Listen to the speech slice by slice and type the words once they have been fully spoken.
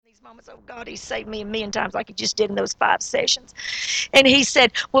these moments, oh God, he saved me a million times like he just did in those 5 sessions. And he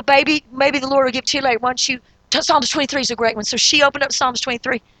said, well, baby, maybe the Lord will give it to you later. Why don't you, Psalms 23 is a great one. So she opened up Psalms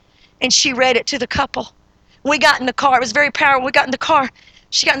 23 and she read it to the couple. We got in the car. It was very powerful. We got in the car.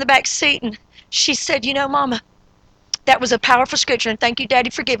 She got in the back seat and she said, you know, Mama, that was a powerful scripture, and thank you, Daddy,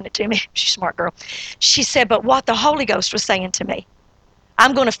 for giving it to me. She's a smart girl. She said, but what the Holy Ghost was saying to me,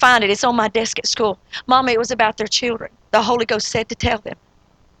 I'm going to find it. It's on my desk at school. Mama, it was about their children. The Holy Ghost said to tell them,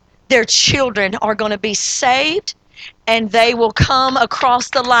 their children are going to be saved, and they will come across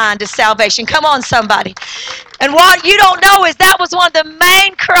the line to salvation. Come on, somebody. And what you don't know is that was one of the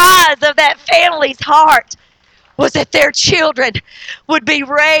main cries of that family's heart, was that their children would be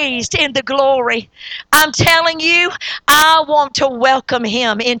raised in the glory. I'm telling you, I want to welcome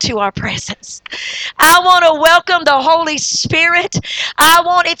him into our presence. I want to welcome the Holy Spirit. I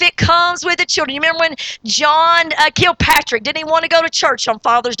want, if it comes with the children. You remember when John Kilpatrick didn't even want to go to church on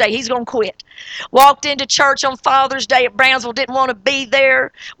Father's Day? He's going to quit. Walked into church on Father's Day at Brownsville, didn't want to be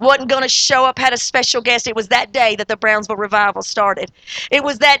there, wasn't going to show up, had a special guest. It was that day that the Brownsville revival started. It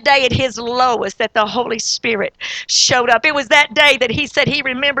was that day at his lowest that the Holy Spirit showed up. It was that day that he said he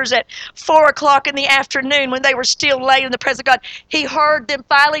remembers at 4 o'clock in the afternoon when they were still late in the presence of God. He heard them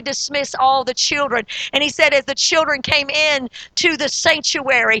finally dismiss all the children. And he said as the children came in to the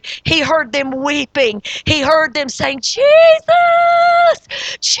sanctuary, he heard them weeping. He heard them saying, Jesus!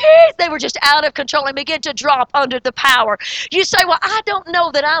 Jesus! They were just out of control and began to drop under the power. You say, well, I don't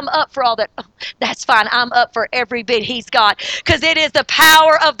know that I'm up for all that. Oh, that's fine. I'm up for every bit he's got, because it is the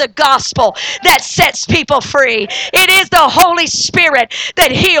power of the gospel that sets people free. It is the Holy Spirit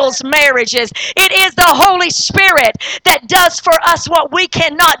that heals marriages. It is the Holy Spirit that does for us what we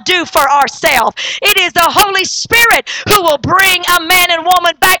cannot do for ourselves. It is the Holy Spirit who will bring a man and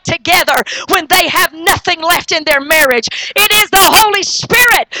woman back together when they have nothing left in their marriage. It is the Holy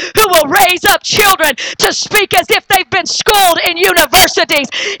Spirit who will raise up children to speak as if they've been schooled in universities.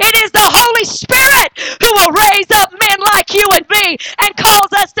 It is the Holy Spirit who will raise up men like you and me and cause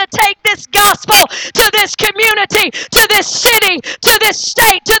us to take this gospel to this community, to this city, to this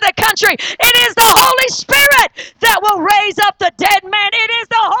state, to the country. It is the Holy Spirit that will raise up the dead man. It is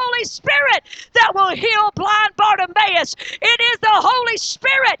the Holy Spirit that will heal blind Bartimaeus. It is the Holy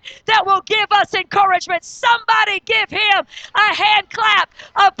Spirit that will give us encouragement. Somebody give him a hand clap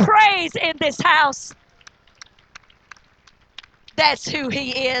of praise in this house. That's who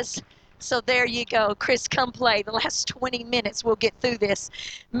he is. So there you go. Chris, come play. The last 20 minutes, we'll get through this.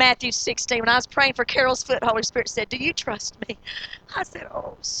 Matthew 16. When I was praying for Carol's foot, Holy Spirit said, do you trust me? I said,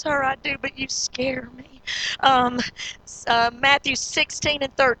 oh, sir, I do, but you scare me. Matthew 16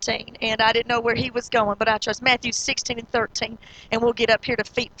 and 13. And I didn't know where he was going, but I trust Matthew 16 and 13. And we'll get up here to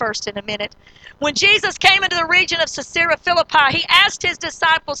feet first in a minute. When Jesus came into the region of Caesarea Philippi, he asked his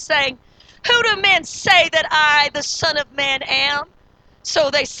disciples, saying, who do men say that I, the Son of Man, am?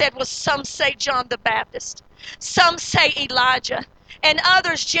 So they said, well, some say John the Baptist, some say Elijah, and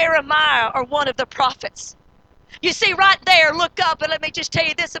others Jeremiah or one of the prophets. You see, right there, look up, and let me just tell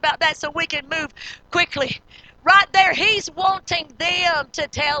you this about that so we can move quickly. Right there, he's wanting them to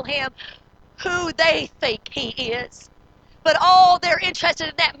tell him who they think he is. But all they're interested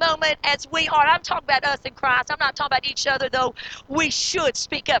in that moment, as we are, I'm talking about us in Christ. I'm not talking about each other, though we should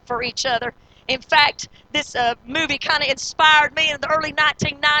speak up for each other. In fact, this movie kind of inspired me in the early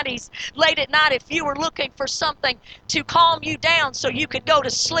 1990s. Late at night, if you were looking for something to calm you down so you could go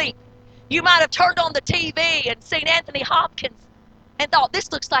to sleep, you might have turned on the TV and seen Anthony Hopkins and thought,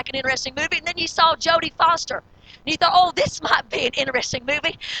 this looks like an interesting movie. And then you saw Jodie Foster. And you thought, oh, this might be an interesting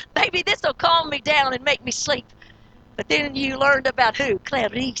movie. Maybe this will calm me down and make me sleep. But then you learned about who?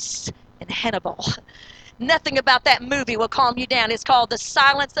 Clarice and Hannibal. Nothing about that movie will calm you down. It's called The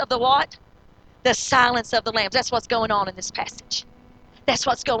Silence of the what? The Silence of the Lambs. That's what's going on in this passage. That's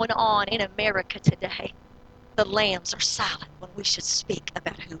what's going on in America today. The lambs are silent when we should speak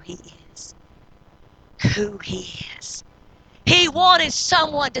about who he is. Who he is. He wanted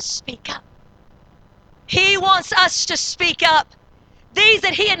someone to speak up. He wants us to speak up. These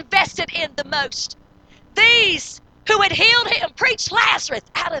that he invested in the most. These who had healed him, preached Lazarus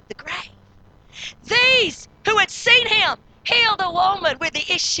out of the grave. These who had seen him heal the woman with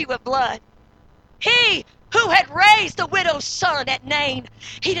the issue of blood. He who had raised the widow's son at Nain.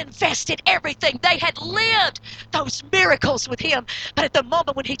 He'd invested everything. They had lived those miracles with him. But at the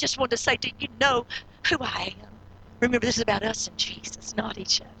moment when he just wanted to say, do you know who I am? Remember, this is about us and Jesus, not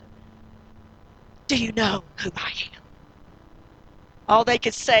each other. Do you know who I am? All they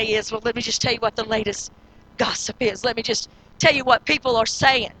could say is, well, let me just tell you what the latest gossip is. Let me just tell you what people are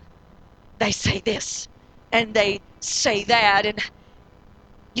saying. They say this and they say that, and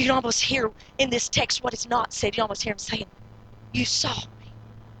You can almost hear in this text what is not said. You almost hear him saying, you saw me.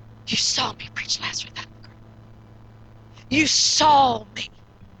 You saw me preach Lazarus out of the grave. You saw me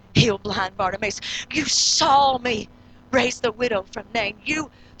heal blind Bartimaeus. You saw me raise the widow from Nain.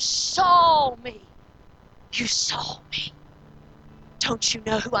 You saw me. You saw me. Don't you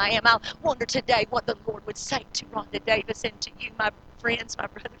know who I am? I wonder today what the Lord would say to Rhonda Davis and to you, my friends, my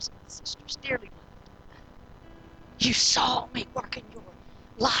brothers and sisters, dearly loved. You saw me work in your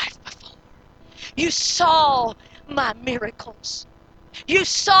life before. You saw my miracles. You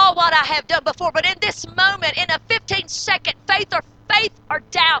saw what I have done before, but in this moment, in a 15-second faith or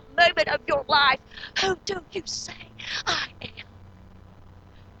doubt moment of your life, who do you say I am?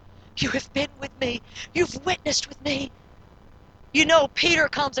 You have been with me. You've witnessed with me. You know, Peter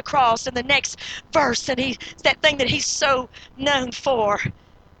comes across in the next verse, and it's that thing that he's so known for.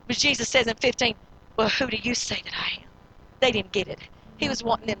 But Jesus says in 15, well, who do you say that I am? They didn't get it. He was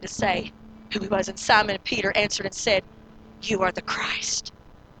wanting them to say who he was. And Simon Peter answered and said, you are the Christ,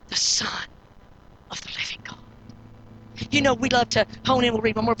 the Son of the living God. You know, we love to hone in. We'll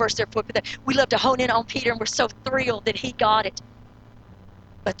read one more verse there for you. We love to hone in on Peter, and we're so thrilled that he got it.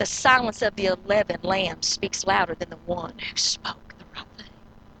 But the silence of the 11 lambs speaks louder than the one who spoke the right thing.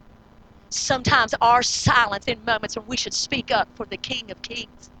 Sometimes our silence in moments when we should speak up for the King of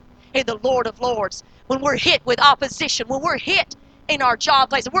Kings and the Lord of Lords, when we're hit with opposition, when we're hit in our job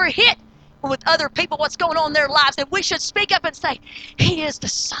place, we're hit with other people, what's going on in their lives, and we should speak up and say, he is the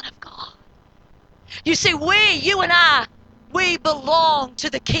Son of God. You see, you and I, we belong to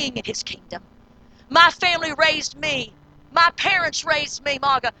the King and his kingdom. My family raised me. My parents raised me,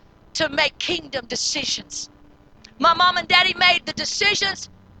 Marga, to make kingdom decisions. My mom and daddy made the decisions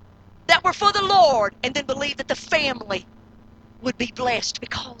that were for the Lord and then believed that the family would be blessed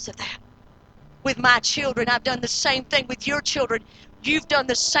because of that. With my children, I've done the same thing. With your children, you've done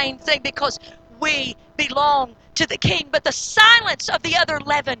the same thing because we belong to the King. But the silence of the other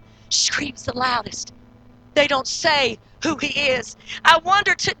 11 screams the loudest. They don't say who he is. I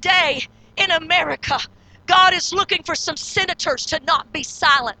wonder today in America, God is looking for some senators to not be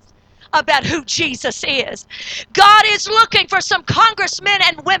silent about who Jesus is. God is looking for some congressmen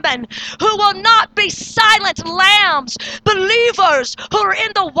and women who will not be silent lambs, believers who are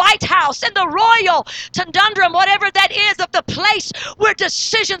in the White House, in the royal conundrum, whatever that is, of the place where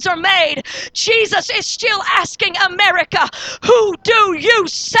decisions are made. Jesus is still asking America, who do you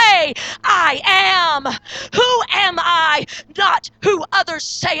say I am? Who am I? Not who others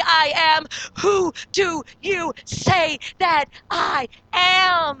say I am. Who do you say that I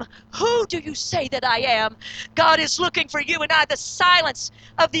am? Who do you say that I am? God is looking for you and I, the silence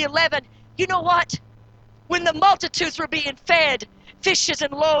of the 11. You know what? When the multitudes were being fed fishes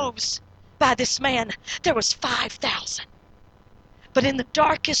and loaves by this man, there was 5,000. But in the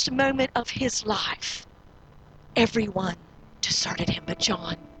darkest moment of his life, everyone deserted him but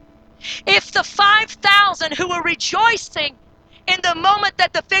John. If the 5,000 who were rejoicing in the moment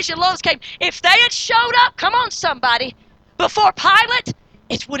that the fish and loaves came, if they had showed up, come on somebody, before Pilate,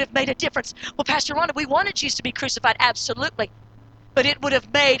 it would have made a difference. Well, Pastor Rhonda, we wanted Jesus to be crucified. Absolutely. But it would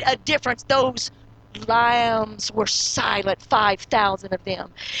have made a difference. Those lambs were silent, 5,000 of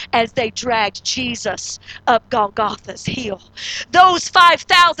them, as they dragged Jesus up Golgotha's hill. Those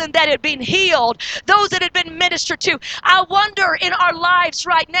 5,000 that had been healed, those that had been ministered to. I wonder in our lives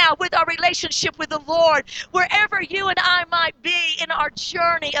right now, with our relationship with the Lord, wherever you and I might be in our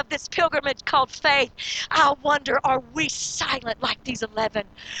journey of this pilgrimage called faith, I wonder, are we silent like these 11?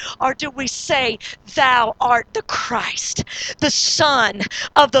 Or do we say, thou art the Christ, the Son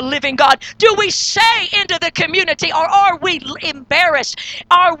of the living God? Do we say into the community, or are we embarrassed?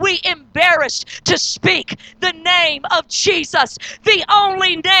 Are we embarrassed to speak the name of Jesus, the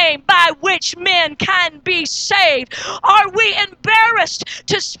only name by which men can be saved? Are we embarrassed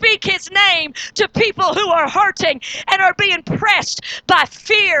to speak his name to people who are hurting and are being pressed by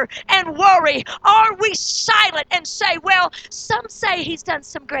fear and worry? Are we silent and say, well, some say he's done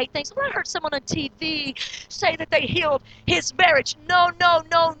some great things? Well, I heard someone on TV say that they healed his marriage. No, no,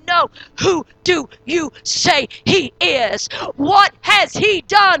 no, no. Who do you say he is? What has he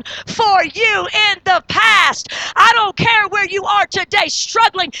done for you in the past? I don't care where you are today,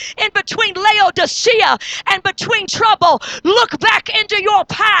 struggling in between Laodicea and between trouble. Look back into your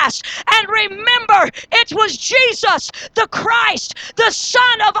past and remember it was Jesus, the Christ, the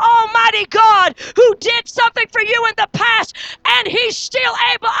Son of Almighty God, who did something for you in the past, and he's still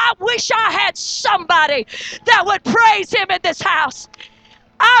able. I wish I had somebody that would praise him in this house.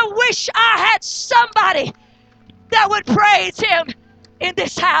 I wish I had somebody that would praise him in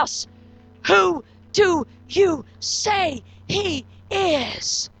this house. Who do you say he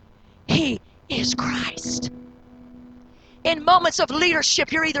is. He is Christ. In moments of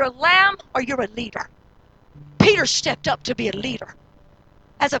leadership, you're either a lamb or you're a leader. Peter stepped up to be a leader.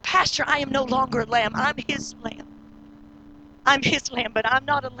 As a pastor, I am no longer a lamb. I'm his lamb. I'm his lamb, but I'm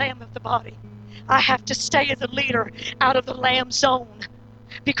not a lamb of the body. I have to stay as a leader out of the lamb zone,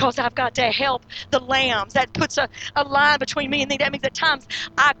 because I've got to help the lambs. That puts a line between me and thee. That means at times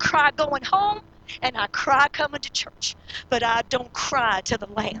I cry going home and I cry coming to church, but I don't cry to the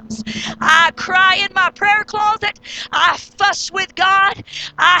lambs. I cry in my prayer closet. I fuss with God.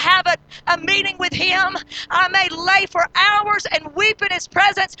 I have a meeting with him. I may lay for hours and weep in his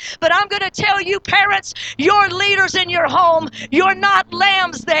presence, but I'm going to tell you, parents, your leaders in your home, you're not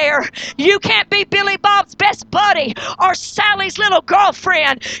lambs there. You can't be Billy Bob's best buddy or Sally's little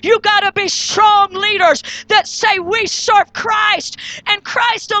girlfriend. You got to be strong leaders that say, we serve Christ and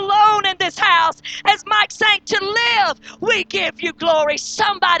Christ alone in this house. As Mike sang, to live, we give you glory.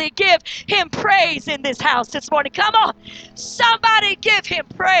 Somebody give him praise in this house this morning. Come on. Somebody give him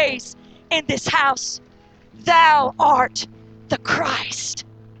praise in this house. Thou art the Christ.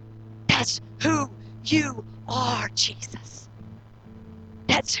 That's who you are, Jesus.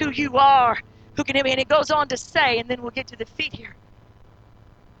 That's who you are. Who can hear me? And it goes on to say, and then we'll get to the feet here.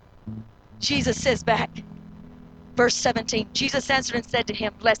 Jesus says back, verse 17, Jesus answered and said to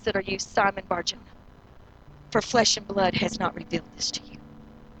him, blessed are you, Simon Bar-Jonah, for flesh and blood has not revealed this to you,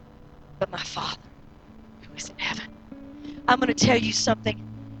 but my Father who is in heaven. I'm going to tell you something.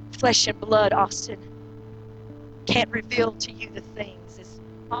 Flesh and blood, Austin, can't reveal to you the things as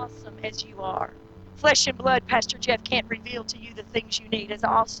awesome as you are. Flesh and blood, Pastor Jeff, can't reveal to you the things you need as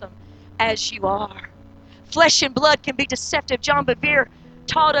awesome as you are. Flesh and blood can be deceptive. John Bevere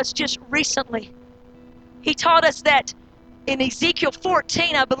taught us just recently. He taught us that in Ezekiel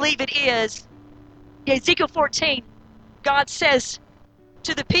 14, I believe it is, Ezekiel 14, God says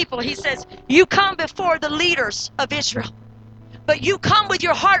to the people, he says, you come before the leaders of Israel, but you come with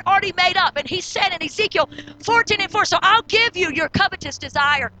your heart already made up. And he said in Ezekiel 14:4, so I'll give you your covetous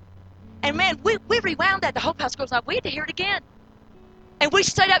desire. And man, we rewound that. The Hope House goes on. We had to hear it again. And we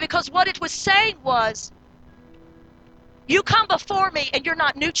studied that because what it was saying was, you come before me and you're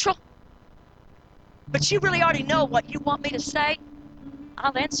not neutral, but you really already know what you want me to say.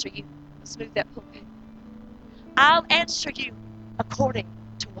 I'll answer you. Let's move that pulpit. I'll answer you according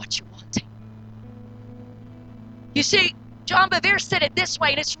to what you're wanting. You see, John Bevere said it this way,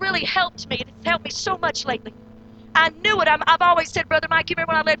 and it's really helped me, and it's helped me so much lately. I knew it. I've always said, Brother Mike, you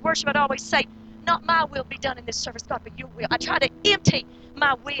remember when I led worship, I'd always say, not my will be done in this service, God, but your will. I try to empty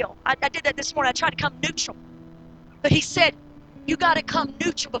my will. I did that this morning. I tried to come neutral. But he said, you got to come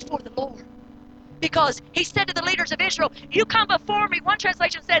neutral before the Lord. Because he said to the leaders of Israel, you come before me. One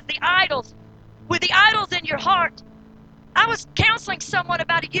translation says the idols, with the idols in your heart. I was counseling someone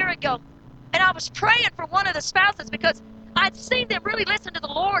about a year ago, and I was praying for one of the spouses because I'd seen them really listen to the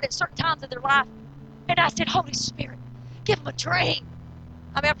Lord at certain times of their life. And I said, Holy Spirit, give them a dream.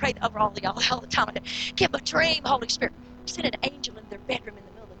 I mean, I pray over all of y'all all the time. Give them a dream, Holy Spirit. Send an angel in their bedroom in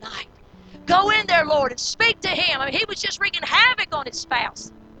the middle of the night. Go in there, Lord, and speak to him. I mean, he was just wreaking havoc on his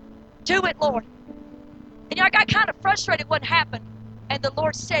spouse. Do it, Lord. And I got kind of frustrated what happened. And the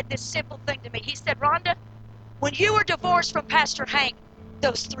Lord said this simple thing to me. He said, Rhonda, when you were divorced from Pastor Hank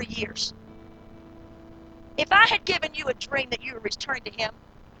those 3 years, if I had given you a dream that you were returning to him,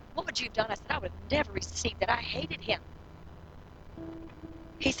 what would you have done? I said, I would have never received that. I hated him.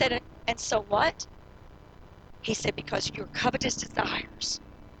 He said, and so what? He said, because your covetous desires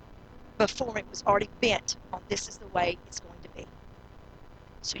before it was already bent on this is the way it's going to be.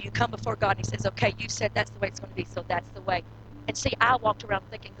 So you come before God and he says, okay, you said that's the way it's going to be, so that's the way. And see, I walked around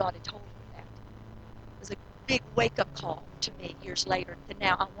thinking God had told me that. It was a big wake-up call to me years later that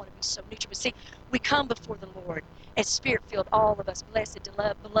now I want to be so neutral. But see, we come before the Lord as Spirit-filled, all of us, blessed,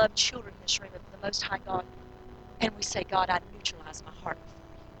 beloved children in this room of the Most High God. And we say, God, I neutralize my heart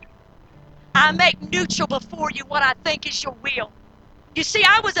before you. I make neutral before you what I think is your will. You see,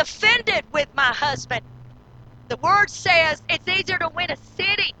 I was offended with my husband. The word says it's easier to win a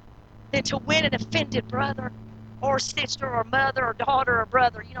city than to win an offended brother or sister or mother or daughter or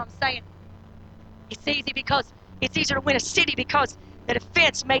brother. You know what I'm saying? It's easy because it's easier to win a city because that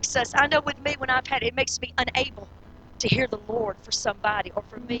offense makes us, I know with me when I've had it, it makes me unable to hear the Lord for somebody or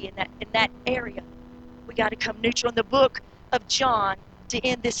for me in that area. We got to come neutral. In the book of John, to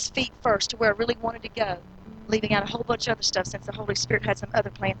end this feet first to where I really wanted to go, leaving out a whole bunch of other stuff since the Holy Spirit had some other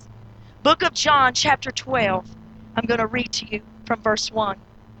plans. Book of John, chapter 12. I'm going to read to you from verse 1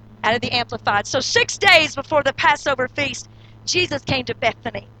 out of the Amplified. So 6 days before the Passover feast, Jesus came to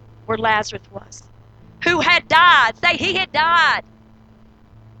Bethany, where Lazarus was, who had died. Say, he had died.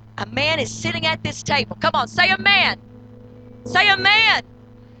 A man is sitting at this table. Come on, say a man. Say a man.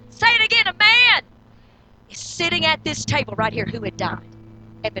 Say it again, a man is sitting at this table right here who had died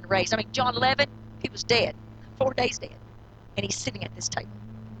and been raised. I mean, John 11, he was dead, 4 days dead. And he's sitting at this table.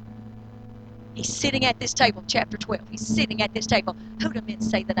 He's sitting at this table, chapter 12. He's sitting at this table. Who do men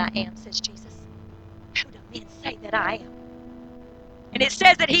say that I am, says Jesus. Who do men say that I am? And it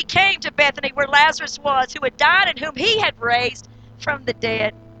says that he came to Bethany where Lazarus was, who had died and whom he had raised from the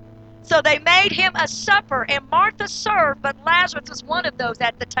dead. So they made him a supper, and Martha served, but Lazarus was one of those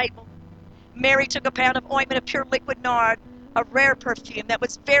at the table. Mary took a pound of ointment of pure liquid nard, a rare perfume that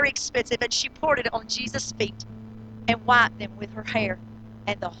was very expensive, and she poured it on Jesus' feet and wiped them with her hair.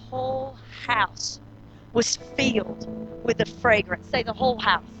 And the whole house was filled with the fragrance. Say the whole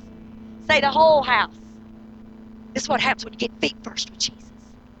house. Say the whole house. This is what happens when you get feet first with Jesus.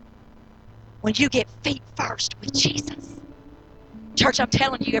 When you get feet first with Jesus. Church, I'm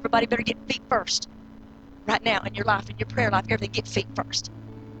telling you, everybody better get feet first. Right now in your life, in your prayer life, everything get feet first.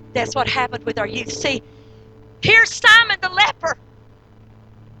 That's what happened with our youth. See, here's Simon the leper.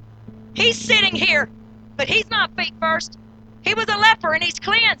 He's sitting here, but he's not feet first. He was a leper and he's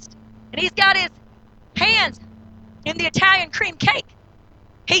cleansed. And he's got his hands in the Italian cream cake.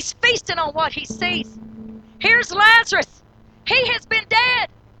 He's feasting on what he sees. Here's Lazarus. He has been dead.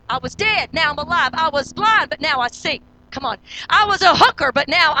 I was dead, now I'm alive. I was blind, but now I see. Come on. I was a hooker, but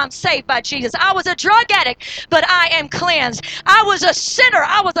now I'm saved by Jesus. I was a drug addict, but I am cleansed. I was a sinner.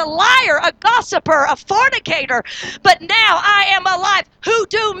 I was a liar, a gossiper, a fornicator, but now I am alive. Who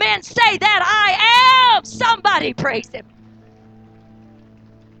do men say that I am? Somebody praise him.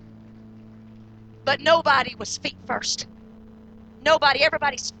 But nobody was feet first. Nobody.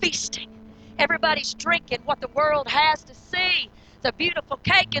 Everybody's feasting. Everybody's drinking what the world has to see. It's a beautiful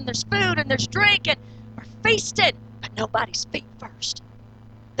cake, and there's food, and there's drink, and we're feasting. But nobody's feet first.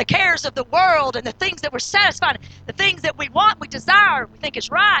 The cares of the world and the things that we're satisfied, the things that we want, we desire, we think is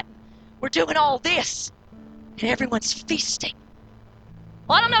right. We're doing all this, and everyone's feasting.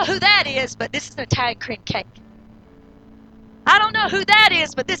 Well, I don't know who that is, but this is an Italian cream cake. I don't know who that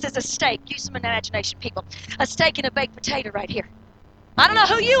is, but this is a steak. Use some imagination, people. A steak and a baked potato right here. I don't know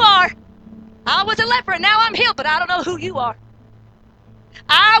who you are. I was a leper, and now I'm healed, but I don't know who you are.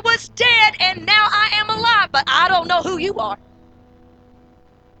 I was dead, and now I am alive, but I don't know who you are.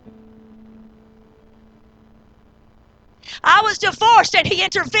 I was divorced, and he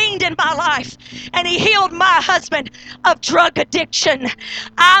intervened in my life, and he healed my husband of drug addiction.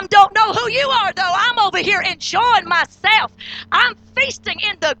 I don't know who you are, though. I'm over here enjoying myself. I'm feasting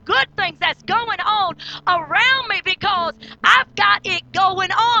in the good things that's going on around me because I've got it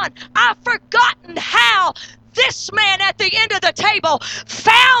going on. I've forgotten how this man at the end of the table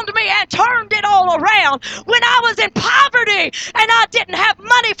found me and turned it all around. When I was in poverty and I didn't have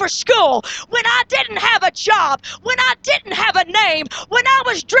money for school, when I didn't have a job, when I didn't have a name, when I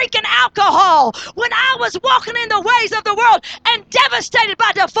was drinking alcohol, when I was walking in the ways of the world and devastated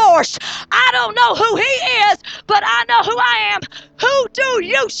by divorce. I don't know who he is, but I know who I am. Who do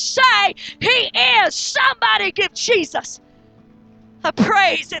you say he is? Somebody give Jesus a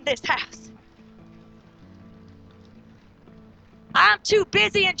praise in this house. I'm too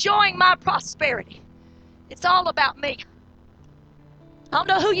busy enjoying my prosperity. It's all about me. I don't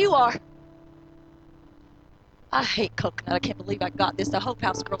know who you are. I hate coconut. I can't believe I got this. The Hope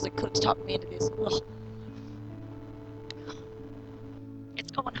House girls and cooks talked me into this. Ugh.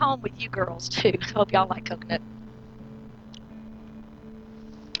 It's going home with you girls too. I hope y'all like coconut.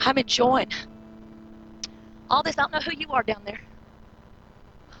 I'm enjoying all this. I don't know who you are down there,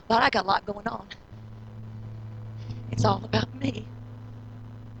 but I got a lot going on. It's all about me.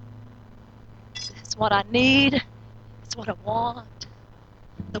 It's what I need. It's what I want.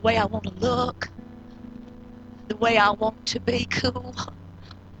 The way I want to look. The way I want to be cool.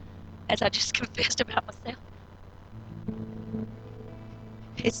 As I just confessed about myself.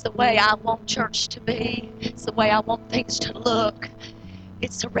 It's the way I want church to be. It's the way I want things to look.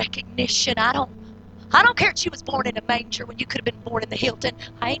 It's the recognition. I don't care if she was born in a manger when you could have been born in the Hilton.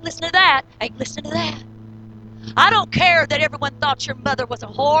 I ain't listening to that. I ain't listening to that. I don't care that everyone thought your mother was a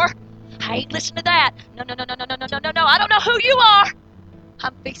whore. I ain't listening to that. No. I don't know who you are.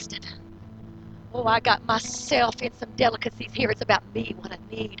 I'm feasting. Oh, I got myself in some delicacies here. It's about me, what I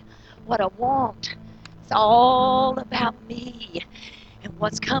need, what I want. It's all about me and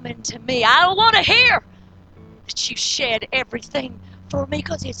what's coming to me. I don't want to hear that you shed everything for me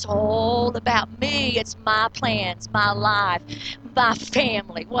because it's all about me. It's my plans, my life, my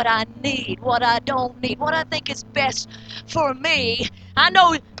family, what I need, what I don't need, what I think is best for me. I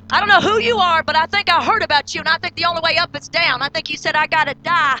know I don't know who you are, but I think I heard about you, and I think the only way up is down. I think you said, I got to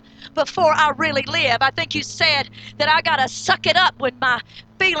die before I really live. I think you said that I got to suck it up when my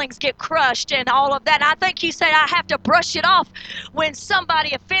feelings get crushed and all of that. And I think you say I have to brush it off when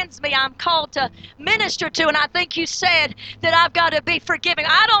somebody offends me. I'm called to minister to, and I think you said that I've got to be forgiving.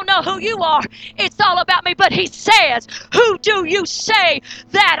 I don't know who you are. It's all about me, but he says, who do you say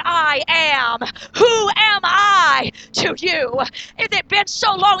that I am? Who am I to you? Has it been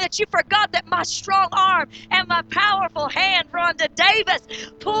so long that you forgot that my strong arm and my powerful hand, Rhonda Davis,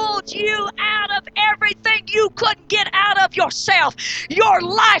 pulled you out of everything you couldn't get out of yourself? Your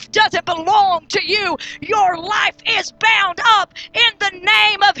life doesn't belong to you. Your life is bound up in the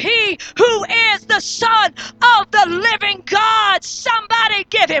name of He who is the Son of the living God. Somebody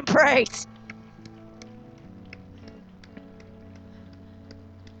give Him praise.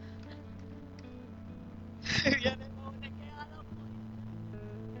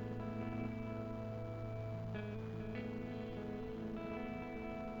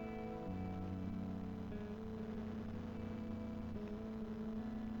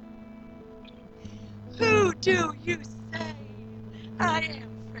 Who do you say I am,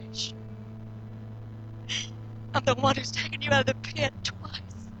 Frazier? I'm the one who's taken you out of the pit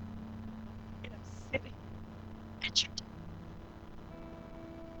twice, and I'm sitting at your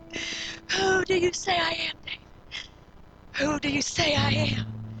table. Who do you say I am, David? Who do you say I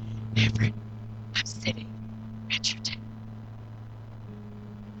am? Everett, I'm sitting at your table.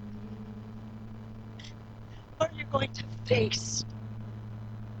 Are you going to feast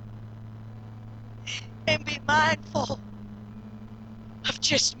and be mindful of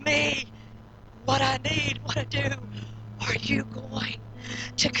just me, what I need, what I do? Are you going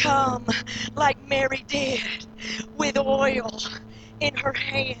to come like Mary did with oil in her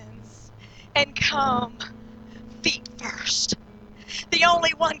hands and come feet first? The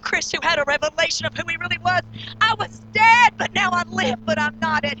only one, Chris, who had a revelation of who he really was. I was dead, but now I live, but I'm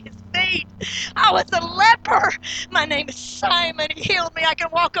not at his feet. I was a leper. My name is Simon. He healed me. I can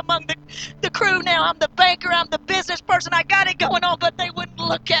walk among the crew now. I'm the banker. I'm the business person. I got it going on, but they wouldn't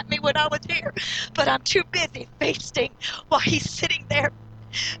look at me when I was here. But I'm too busy feasting while he's sitting there.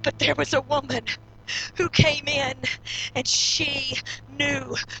 But there was a woman who came in, and she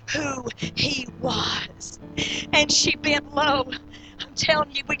knew who he was. And she bent low. I'm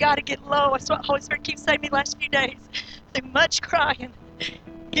telling you, we got to get low. That's what Holy Spirit keeps saying to me the last few days. Through much crying,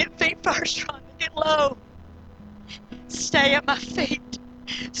 get feet first, Rhonda. Get low. Stay at my feet.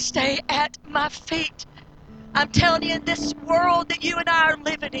 Stay at my feet. I'm telling you, in this world that you and I are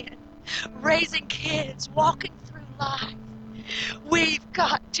living in, raising kids, walking through life, we've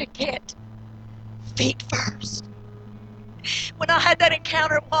got to get feet first. When I had that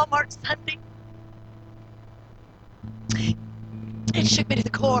encounter at Walmart Sunday, it shook me to the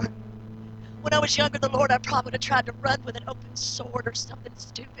core. When I was younger, the Lord, I probably would have tried to run with an open sword or something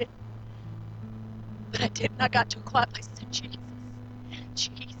stupid. But I didn't. I got to a quiet place and said, Jesus,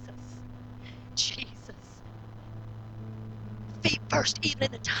 Jesus, Jesus. Feet first, even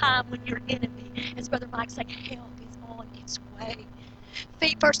in the time when your enemy, as Brother Mike said, help is on its way.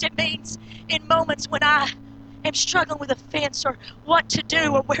 Feet first, it means in moments when I am struggling with a fence or what to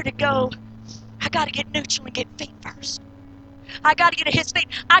do or where to go, I got to get neutral and get feet first. I got to get at his feet.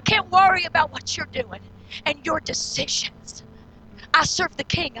 I can't worry about what you're doing and your decisions. I serve the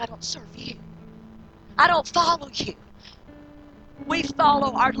King. I don't serve you. I don't follow you. We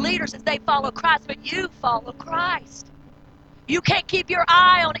follow our leaders as they follow Christ, but you follow Christ. You can't keep your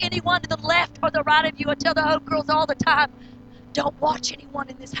eye on anyone to the left or the right of you. I tell the old girls all the time, don't watch anyone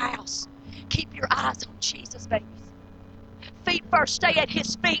in this house. Keep your eyes on Jesus, babies. Feet first. Stay at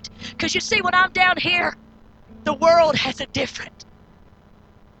his feet. Because you see, when I'm down here, the world has a different.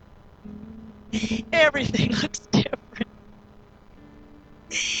 Everything looks different.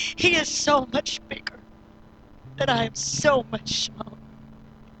 He is so much bigger, that I am so much smaller.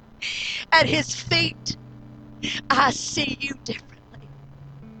 At his feet, I see you differently.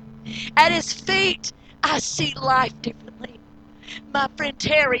 At his feet, I see life differently. My friend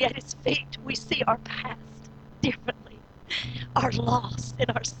Terry, at his feet, we see our past differently. Our loss and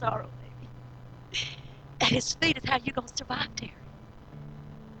our sorrow, baby. At his feet is how you going to survive, Terry.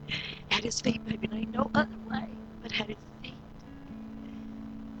 At his feet, baby, there ain't no other way but at his feet.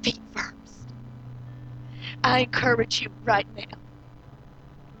 Feet first. I encourage you right now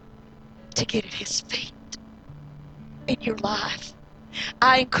to get at his feet in your life.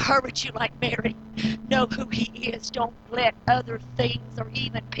 I encourage you, like Mary, know who he is. Don't let other things or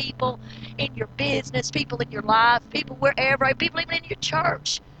even people in your business, people in your life, people wherever, people even in your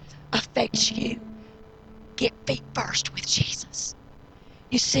church affect you. Get feet first with Jesus.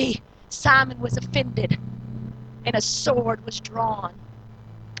 You see, Simon was offended, and a sword was drawn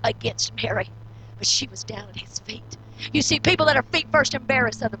against Mary, but she was down at his feet. You see, people that are feet first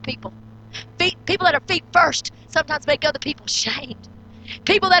embarrass other people. People that are feet first sometimes make other people ashamed.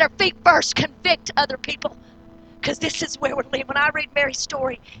 People that are feet first convict other people. Because this is where we're living. When I read Mary's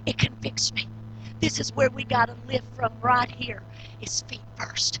story, it convicts me. This is where we got to live from right here, is feet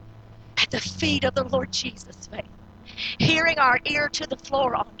first. At the feet of the Lord Jesus, faith. Hearing our ear to the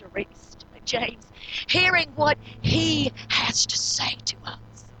floor on James. Hearing what he has to say to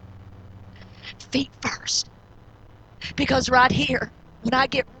us. Feet first. Because right here, when I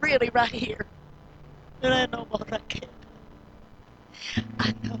get really right here, I know what I can.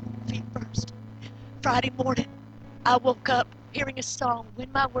 I know, feet first. Friday morning, I woke up hearing a song,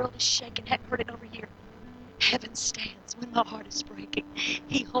 When My World is Shaking. Hadn't heard it over a year. Heaven stands when my heart is breaking.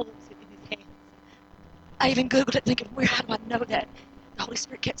 He holds it in his hands. I even Googled it thinking, how do I know that? The Holy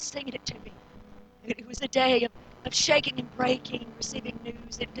Spirit kept singing it to me. It was a day of shaking and breaking, receiving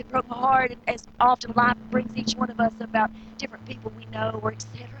news. It broke my heart, and as often life brings each one of us about different people we know or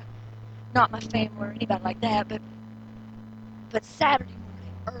etc. Not my family or anybody like that, but Saturday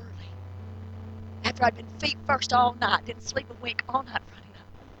morning, early, after I'd been feet first all night, didn't sleep a wink all night Friday night,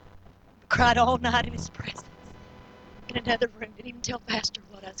 cried all night in his presence, in another room, didn't even tell Pastor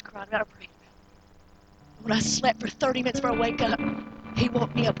what I was crying about or praying about. When I slept for 30 minutes before I wake up, he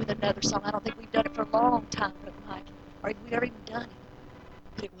woke me up with another song. I don't think we've done it for a long time, Brother Mike, or if we've ever even done it.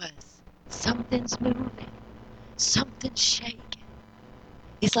 But it was, something's moving, something's shaking.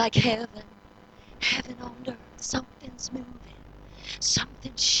 It's like heaven on earth, something's moving,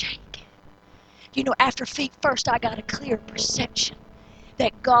 something's shaking. You know, after feet first, I got a clear perception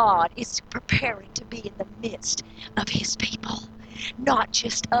that God is preparing to be in the midst of his people. Not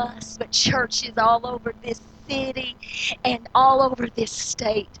just us, but churches all over this city and all over this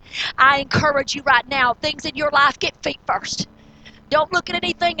state. I encourage you right now, things in your life, get feet first. Don't look at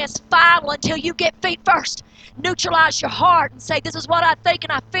anything as final until you get feet first. Neutralize your heart and say, this is what I think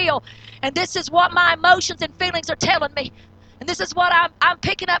and I feel, and this is what my emotions and feelings are telling me. And this is what I'm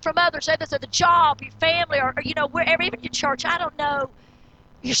picking up from others, whether it's at the job, your family, or you know, wherever, even your church, I don't know,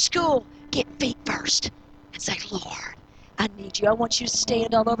 your school. Get feet first and say, Lord, I need you. I want you to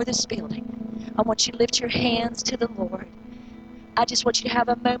stand all over this building. I want you to lift your hands to the Lord. I just want you to have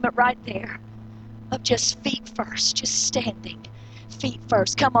a moment right there of just feet first, just standing. Feet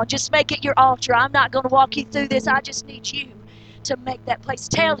first. Come on, just make it your altar. I'm not going to walk you through this. I just need you to make that place.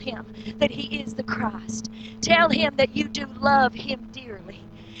 Tell him that he is the Christ. Tell him that you do love him dearly.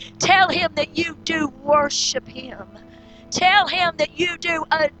 Tell him that you do worship him. Tell him that you do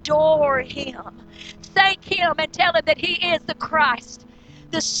adore him. Thank him and tell him that he is the Christ,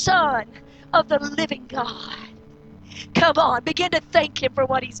 the Son of the living God. Come on, begin to thank him for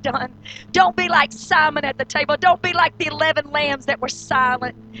what he's done. Don't be like Simon at the table. Don't be like the 11 lambs that were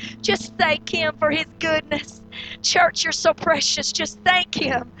silent. Just thank him for his goodness. Church, you're so precious. Just thank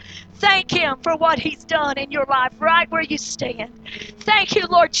him. Thank him for what he's done in your life right where you stand. Thank you,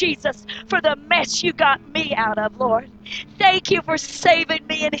 Lord Jesus, for the mess you got me out of, Lord. Thank you for saving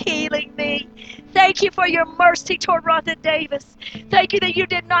me and healing me. Thank you for your mercy toward Rhonda Davis. Thank you that you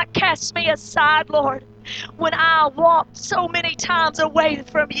did not cast me aside, Lord, when I walked so many times away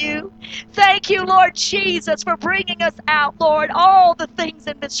from you. Thank you, Lord Jesus, for bringing us out, Lord, all the things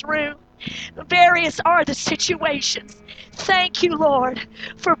in this room. Various are the situations. Thank you, Lord,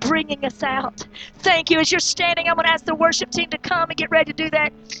 for bringing us out. Thank you. As you're standing, I'm going to ask the worship team to come and get ready to do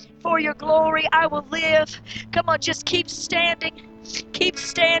that. For your glory, I will live. Come on, just keep standing. Keep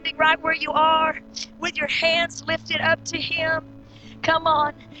standing right where you are with your hands lifted up to him. Come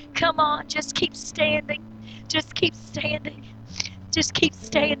on, come on, just keep standing. Just keep standing. Just keep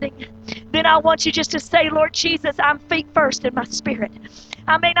standing. Then I want you just to say, Lord Jesus, I'm feet first in my spirit.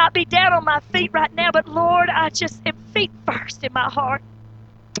 I may not be down on my feet right now, but Lord, I just am feet first in my heart.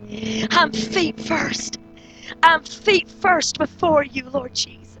 I'm feet first. I'm feet first before you, Lord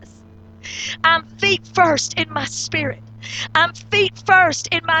Jesus. I'm feet first in my spirit. I'm feet first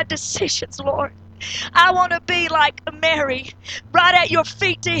in my decisions, Lord. I want to be like Mary, right at your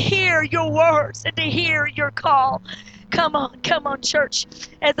feet to hear your words and to hear your call. Come on, church.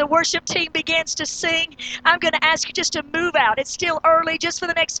 As the worship team begins to sing, I'm going to ask you just to move out. It's still early. Just for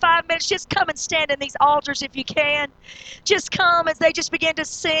the next 5 minutes, just come and stand in these altars if you can. Just come as they just begin to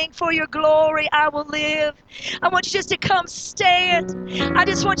sing, for your glory I will live. I want you just to come stand. I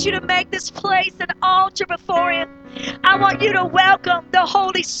just want you to make this place an altar before him. I want you to welcome the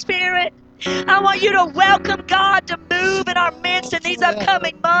Holy Spirit. I want you to welcome God to move in our midst in these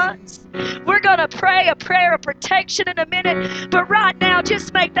upcoming months. We're going to pray a prayer of protection in a minute, but right now,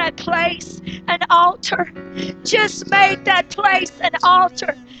 just make that place an altar. Just make that place an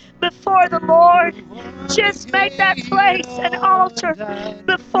altar before the Lord. Just make that place an altar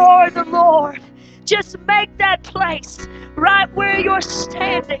before the Lord. Just make that place right where you're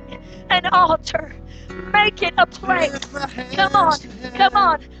standing an altar. Make it a place. Come on, come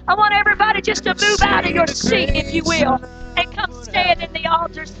on. I want everybody just to move out of your seat, if you will, and come stand in the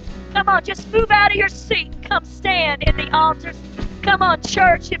altars. Come on, just move out of your seat and come stand in the altars. Come on,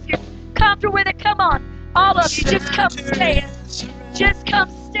 church, if you're comfortable with it, come on. All of you, just come stand. Just come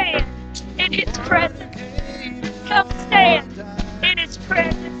stand in His presence. Come stand in His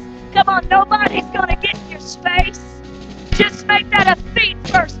presence. Come on, nobody's going to get in your space. Just make that a feet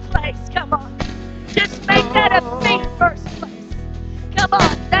first place. Come on. Just make that a feet first place. Come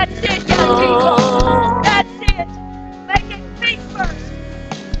on, that's it, young people. That's it. Make it feet first.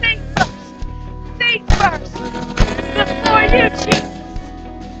 Feet first. Feet first. Before you, Jesus.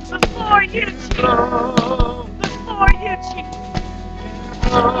 Before you, Jesus. Before you, Jesus.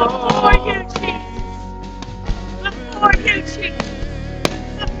 Before you, Jesus. Before you, Jesus.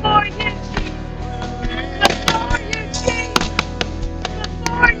 Before you, Jesus. Before you, Jesus.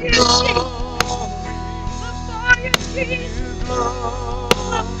 Before you, Jesus. Before you, Jesus.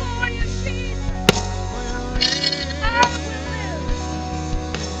 Before you, Jesus. I will live.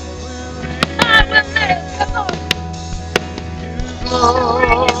 I will live. Come on.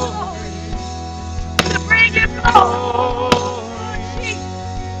 To bring you glory. Lord Jesus.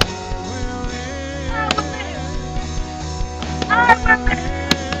 I will live. I will live.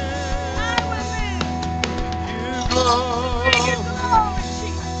 I will live. To bring you glory,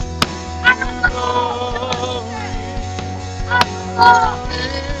 Jesus. I belong to you. I belong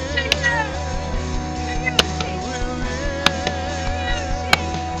to you. To you, Jesus.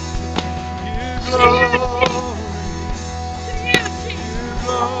 To you, Jesus. To you, Jesus.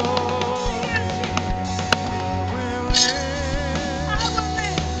 To you, Jesus. I will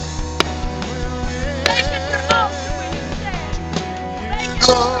live. Make it your altar where you stand. Make it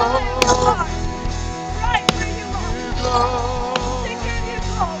a prayer in your heart. Right where you are. To give you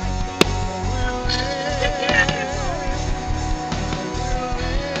glory. To give you glory.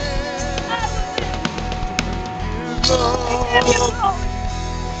 I will live. To give you glory.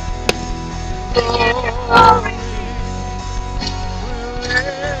 To give you glory, Jesus. I will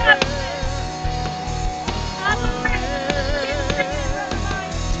live. I will live. Keep singing, Brother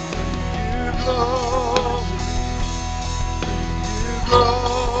Mike. I will live.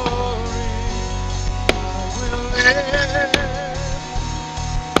 I will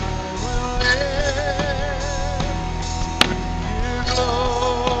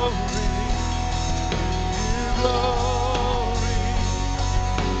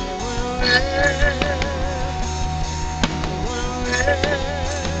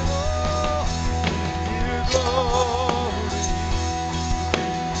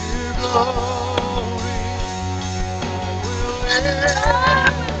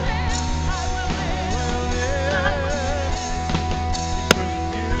live. I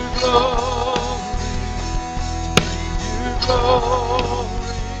will live.